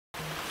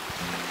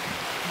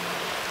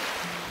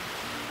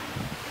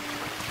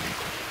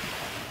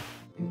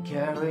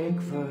Carrick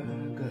for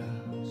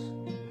girls,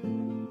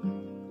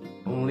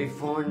 only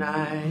 4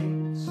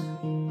 nights,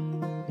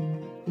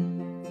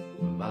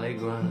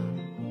 Ballyground.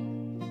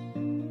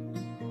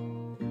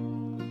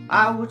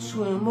 I would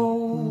swim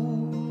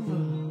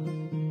over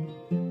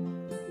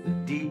the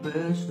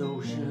deepest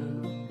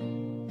ocean.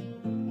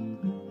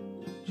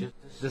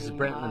 This is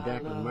Brenton and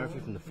Declan Murphy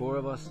from the 4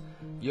 of us.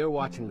 You're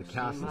watching the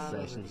Castle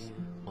Sessions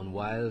on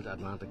Wild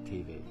Atlantic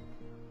TV.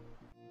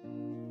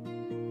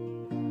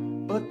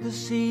 But the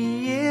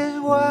sea is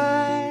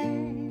wide,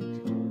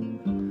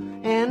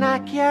 and I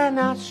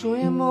cannot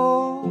swim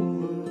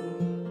over,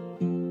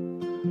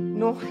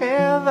 nor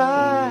have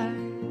I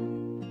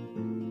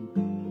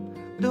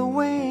the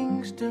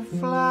wings to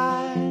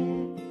fly.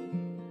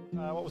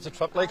 What was the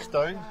trip like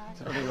down?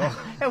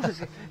 It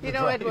was, you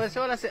know, it was.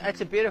 Well, it's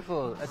a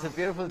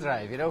beautiful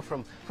drive. You know,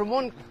 from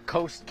one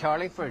coast,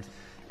 Carlingford,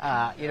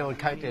 you know, in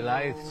County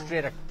Louth,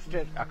 straight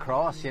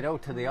across, you know,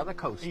 to the other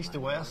coast. East to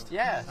west.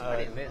 Yeah, it's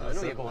pretty amazing. I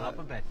know you're going up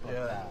a bit. But,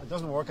 yeah, it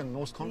doesn't work in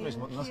most countries,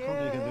 but in this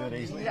country you can do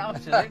it easily. Yeah,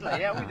 absolutely.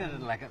 Yeah, we did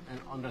it like in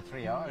under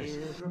 3 hours.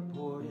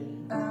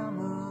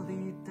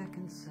 Emily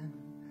Dickinson,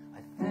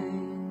 I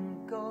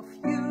think of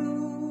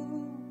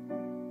you,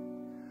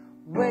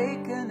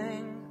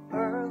 wakening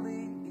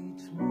early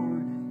each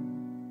morning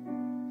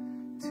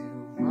to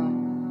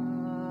write,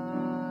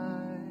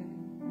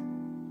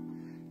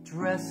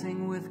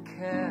 dressing with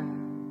care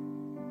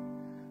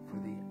for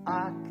the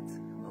act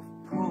of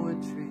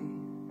poetry.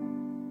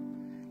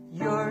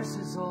 Yours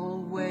is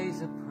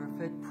always a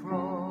perfect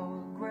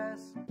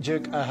progress.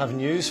 Duke, I have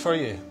news for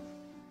you.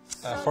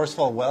 First of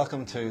all,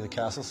 welcome to the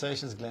Castle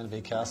Sessions,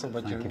 Glenveagh Castle,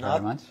 but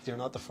you're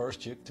not the first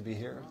Duke to be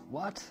here.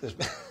 What? There's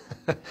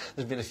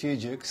been a few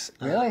Dukes.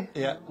 Really?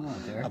 Yeah. Oh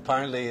dear.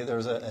 Apparently there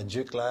was a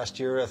Duke last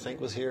year, I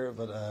think, was here,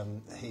 but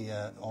he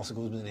also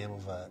goes by the name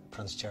of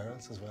Prince Ciaran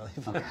as well.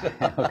 Okay,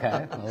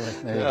 okay. Well,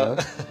 there you go.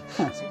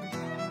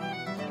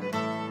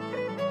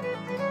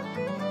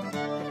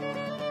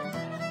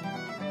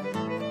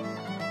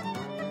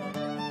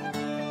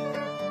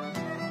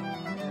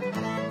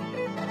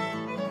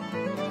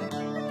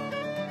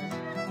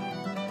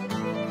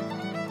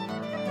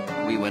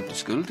 We went to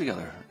school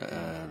together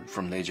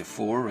from the age of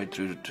 4 right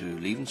through to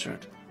leaving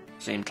cert,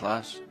 same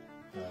class,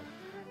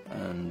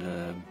 and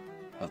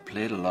I've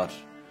played a lot.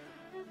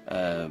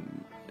 I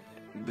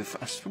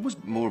suppose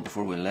more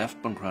before we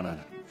left Buncrana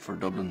for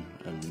Dublin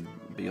and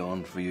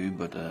beyond for you,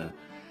 but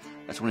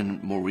it's only in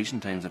more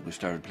recent times that we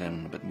started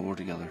playing a bit more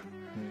together,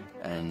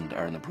 and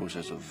are in the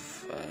process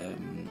of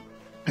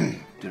doing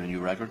a new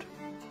record,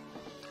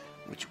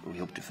 which we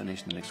hope to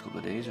finish in the next couple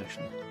of days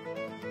actually.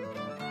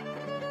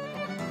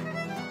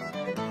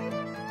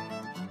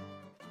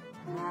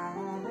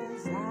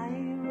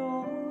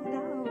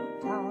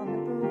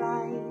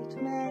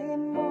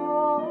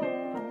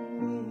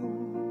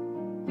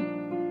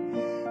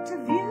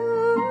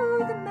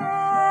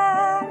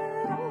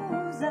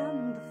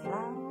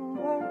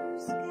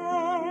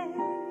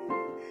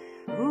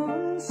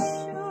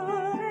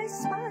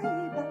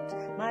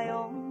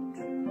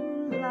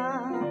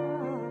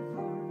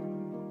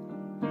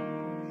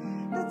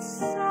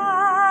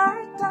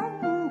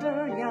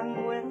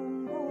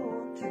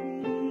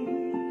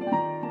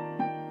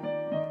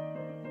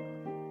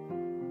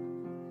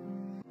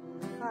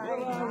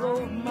 I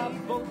rode my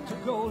boat to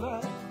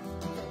Gildea,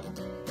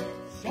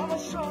 summer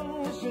sun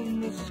was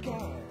in the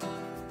sky,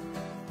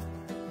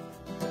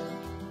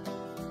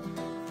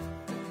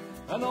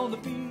 and on the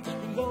beach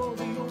below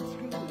the old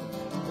school,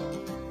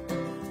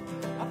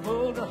 I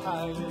pulled her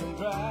high and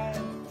dry,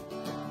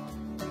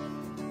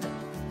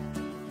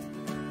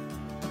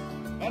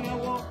 and I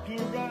walked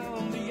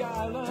around the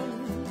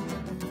island,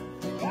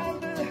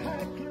 and the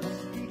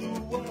hackers to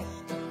the west.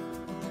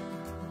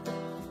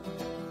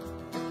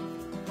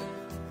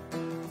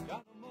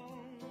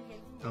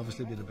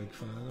 Obviously been a big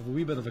fan. I have a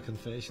wee bit of a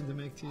confession to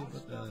make to you,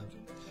 but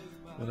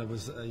when I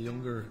was a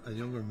younger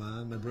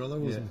man, my brother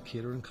was in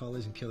catering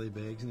college in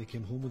Killybegs, and he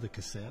came home with a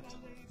cassette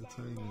at the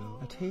time, you know.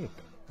 A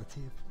tape? A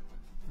tape.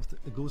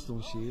 The Ghost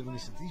Don't Shave, and he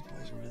said, these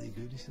boys are really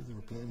good. He said they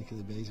were playing in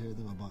Killybegs, heard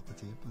them, I bought the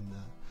tape, and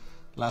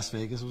Las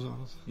Vegas was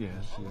on it. Yeah.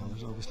 A few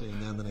others, obviously,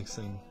 and then the next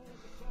thing,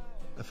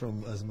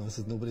 from, as I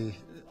said, nobody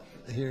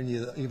hearing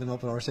you even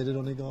up our side of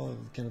Donegal,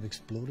 it kind of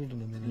exploded,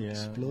 and I mean, it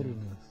exploded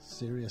in a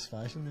serious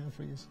fashion then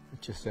for you.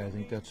 It just, I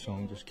think that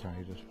song just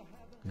carried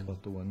it,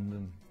 caught the wind,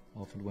 and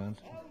off it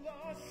went.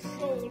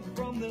 Soul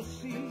from the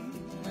sea.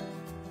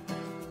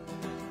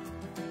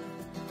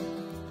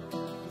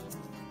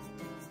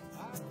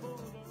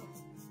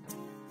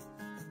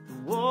 The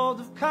walls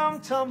have come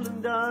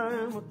tumbling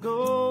down. What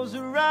goes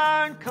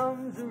around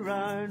comes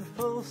around,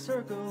 full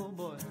circle,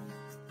 boy.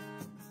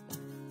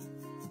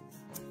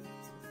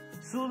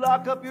 So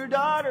lock up your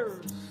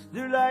daughters,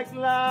 they're like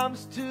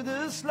lambs to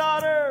the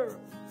slaughter,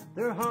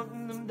 they're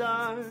hunting them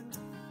down.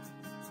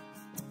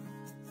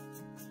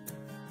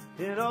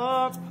 In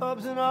our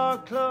pubs and our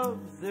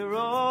clubs, they're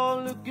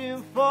all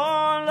looking for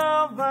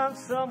love and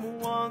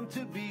someone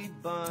to be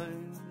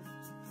bound.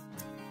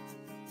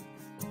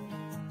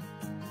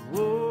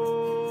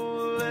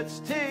 Whoa, let's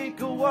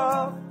take a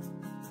walk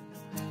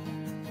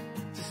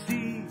to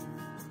see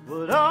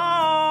what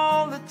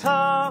all the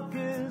talk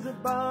is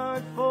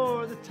about,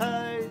 for the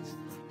tides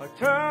are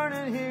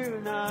turning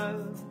here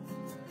now.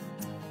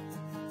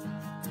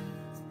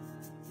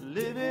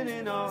 Living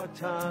in our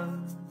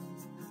time,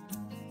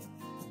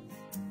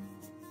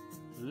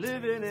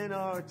 living in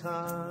our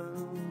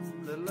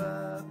time. La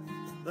la,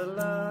 la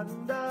la,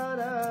 da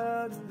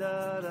da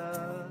da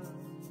da.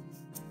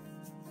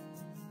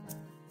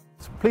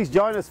 Please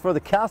join us for the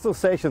Castle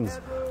sessions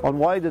on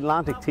Wide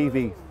Atlantic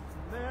TV.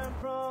 Man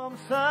from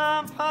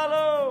Sao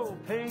Paulo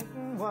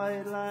painting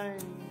white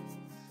lines.